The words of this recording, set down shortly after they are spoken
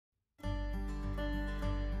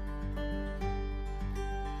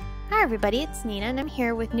Hi everybody, it's Nina and I'm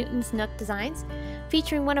here with Newton's Nook Designs,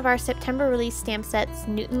 featuring one of our September release stamp sets,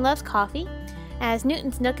 Newton Loves Coffee, as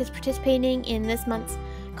Newton's Nook is participating in this month's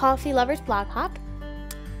Coffee Lovers Blog Hop.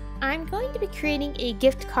 I'm going to be creating a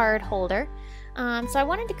gift card holder, so I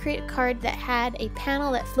wanted to create a card that had a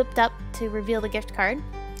panel that flipped up to reveal the gift card.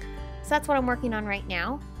 So that's what I'm working on right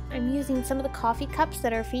now. I'm using some of the coffee cups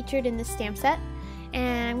that are featured in this stamp set,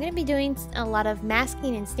 and I'm going to be doing a lot of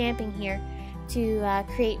masking and stamping here to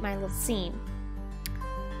create my little scene.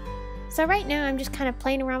 So right now I'm just kind of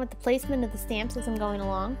playing around with the placement of the stamps as I'm going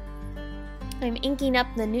along. I'm inking up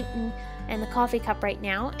the Newton and the coffee cup right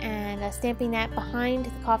now and stamping that behind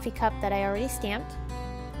the coffee cup that I already stamped.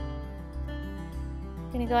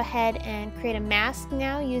 I'm going to go ahead and create a mask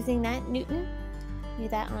now using that Newton. Do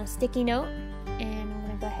that on a sticky note, and I'm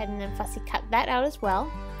going to go ahead and then fussy cut that out as well.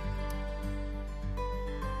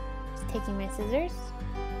 Just taking my scissors.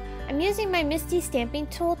 I'm using my Misty stamping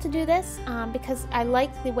tool to do this because I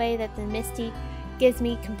like the way that the Misty gives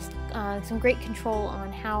me some great control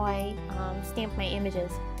on how I stamp my images.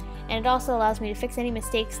 And it also allows me to fix any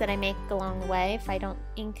mistakes that I make along the way if I don't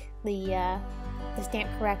ink the stamp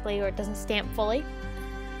correctly or it doesn't stamp fully.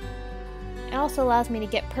 It also allows me to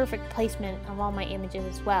get perfect placement of all my images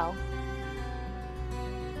as well.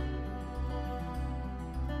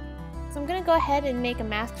 So I'm going to go ahead and make a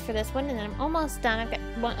mask for this one, and then I'm almost done. I've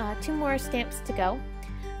got two more stamps to go.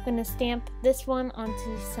 I'm going to stamp this one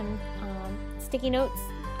onto some sticky notes,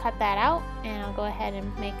 cut that out, and I'll go ahead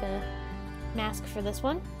and make a mask for this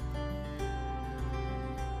one.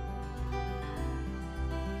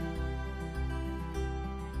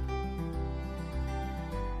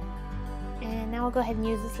 And now I'll go ahead and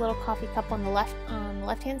use this little coffee cup on the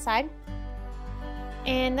left-hand side.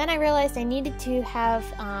 And then I realized I needed to have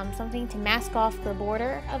something to mask off the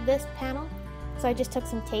border of this panel. So I just took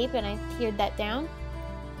some tape and I teared that down.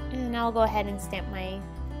 And now I'll go ahead and stamp my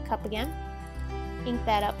cup again. Ink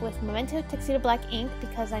that up with Memento Tuxedo Black ink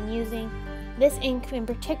because I'm using this ink in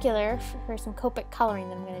particular for some Copic coloring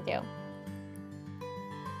that I'm going to do.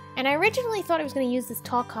 And I originally thought I was going to use this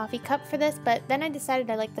tall coffee cup for this, but then I decided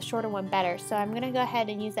I like the shorter one better. So I'm going to go ahead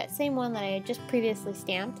and use that same one that I had just previously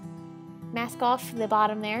stamped. Mask off the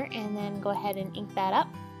bottom there and then go ahead and ink that up.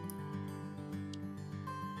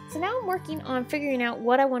 So now I'm working on figuring out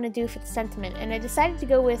what I want to do for the sentiment, and I decided to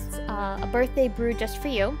go with a birthday brew just for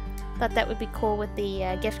you. Thought that would be cool with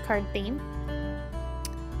the gift card theme.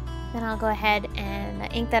 Then I'll go ahead and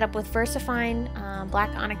ink that up with VersaFine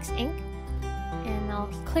black onyx ink, and I'll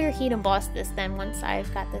clear heat emboss this then once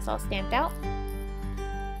I've got this all stamped out.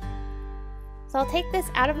 So I'll take this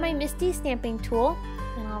out of my Misty stamping tool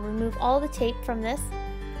and I'll remove all the tape from this.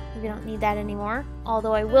 We don't need that anymore,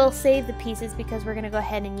 although I will save the pieces because we're going to go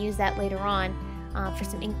ahead and use that later on for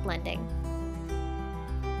some ink blending.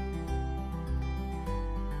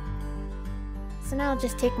 So now I'll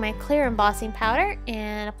just take my clear embossing powder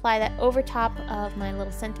and apply that over top of my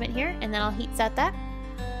little sentiment here, and then I'll heat set that.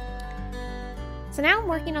 So now I'm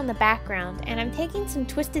working on the background, and I'm taking some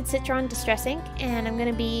Twisted Citron Distress ink and I'm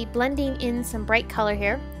going to be blending in some bright color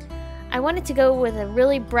here. I wanted to go with a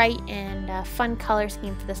really bright and fun color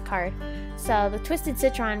scheme for this card, so the Twisted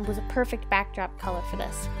Citron was a perfect backdrop color for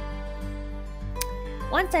this.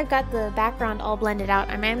 Once I've got the background all blended out,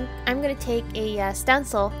 I'm going to take a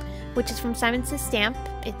stencil, which is from Simon Says Stamp.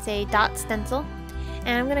 It's a dot stencil, and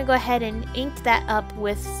I'm going to go ahead and ink that up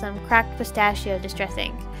with some Cracked Pistachio Distress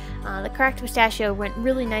ink. The Cracked Pistachio went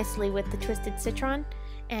really nicely with the Twisted Citron,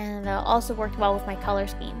 and also worked well with my color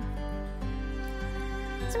scheme.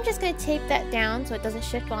 So I'm just going to tape that down so it doesn't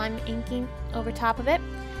shift while I'm inking over top of it.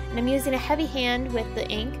 And I'm using a heavy hand with the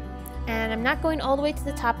ink, and I'm not going all the way to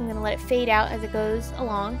the top. I'm going to let it fade out as it goes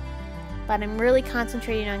along, but I'm really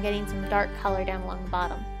concentrating on getting some dark color down along the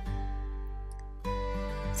bottom.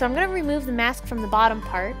 So I'm going to remove the mask from the bottom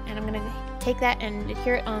part, and I'm going to take that and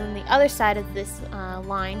adhere it on the other side of this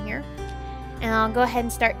line here. And I'll go ahead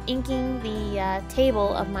and start inking the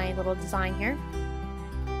table of my little design here.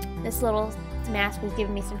 This little mask was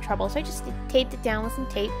giving me some trouble, so I just taped it down with some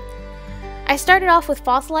tape. I started off with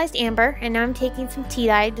fossilized amber, and now I'm taking some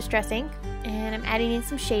tea-dye distress ink and I'm adding in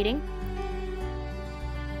some shading.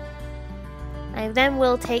 I then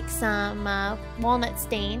will take some walnut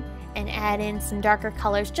stain and add in some darker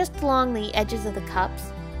colors just along the edges of the cups.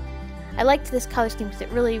 I liked this color scheme because it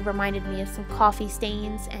really reminded me of some coffee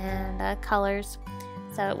stains and colors,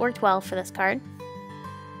 so it worked well for this card.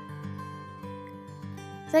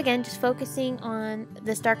 So again, just focusing on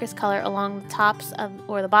this darkest color along the tops of,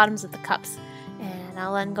 or the bottoms of the cups. And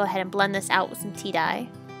I'll then go ahead and blend this out with some tea dye.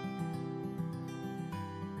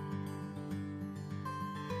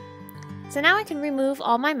 So now I can remove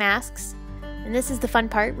all my masks, and this is the fun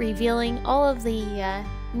part, revealing all of the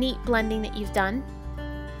neat blending that you've done.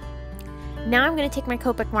 Now I'm going to take my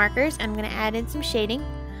Copic markers and I'm going to add in some shading.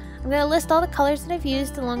 I'm going to list all the colors that I've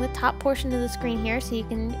used along the top portion of the screen here, so you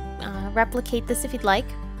can replicate this if you'd like.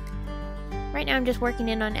 Right now I'm just working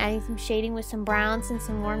in on adding some shading with some browns and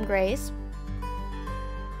some warm grays.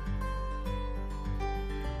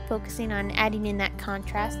 Focusing on adding in that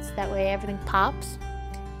contrast, so that way everything pops.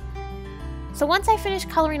 So once I finish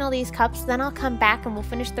coloring all these cups, then I'll come back and we'll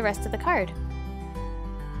finish the rest of the card.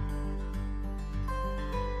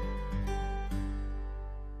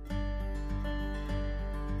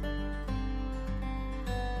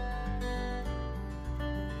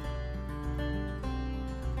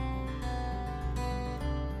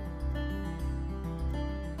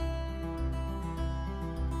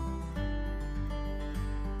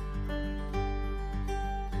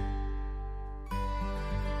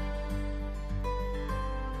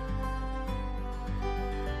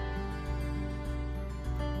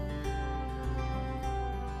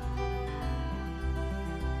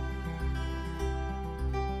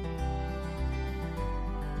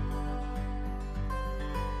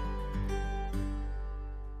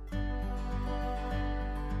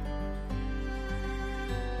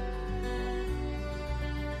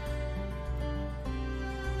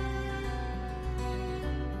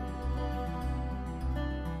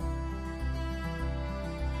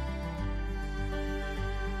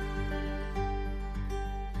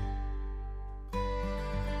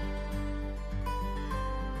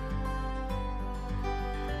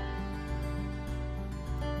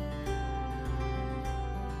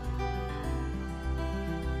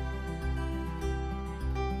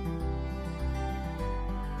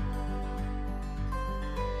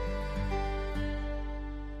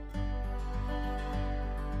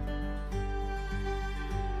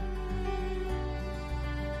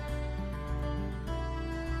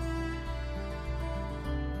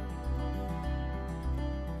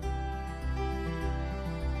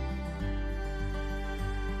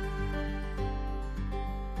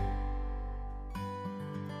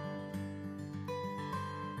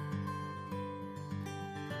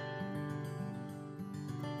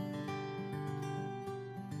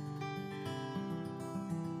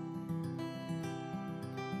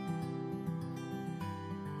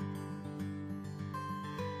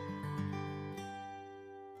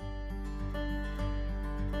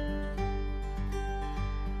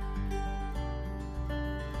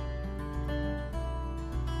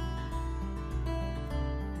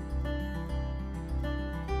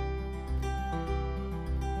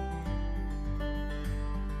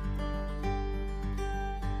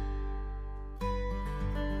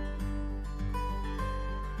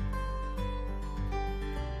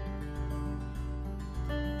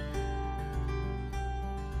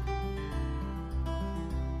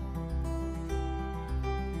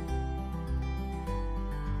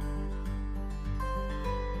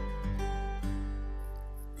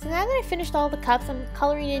 So now that I finished all the cups, I'm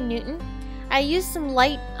coloring in Newton. I used some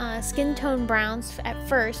light skin tone browns at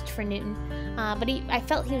first for Newton, but I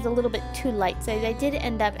felt he was a little bit too light, so I did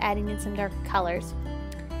end up adding in some darker colors.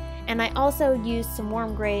 And I also used some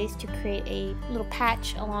warm grays to create a little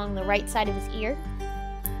patch along the right side of his ear.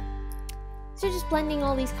 So just blending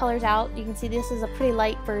all these colors out, you can see this is a pretty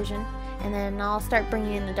light version, and then I'll start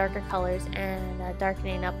bringing in the darker colors and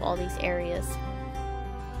darkening up all these areas.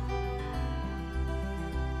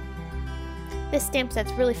 This stamp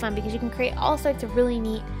set's really fun because you can create all sorts of really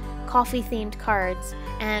neat coffee themed cards,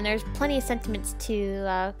 and there's plenty of sentiments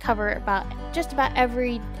to cover just about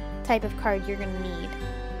every type of card you're going to need.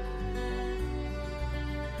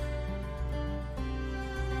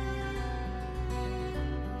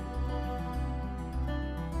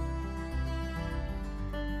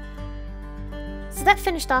 So that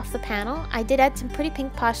finished off the panel. I did add some pretty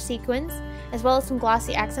pink posh sequins, as well as some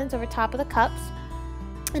glossy accents over top of the cups.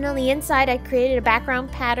 And on the inside, I created a background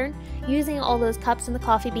pattern using all those cups and the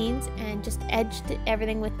coffee beans, and just edged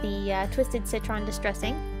everything with the twisted citron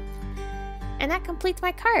distressing. And that completes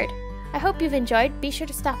my card. I hope you've enjoyed. Be sure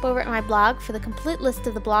to stop over at my blog for the complete list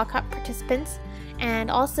of the blog hop participants, and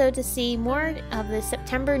also to see more of the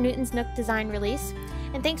September Newton's Nook design release.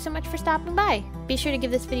 And thanks so much for stopping by. Be sure to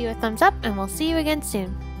give this video a thumbs up, and we'll see you again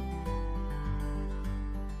soon.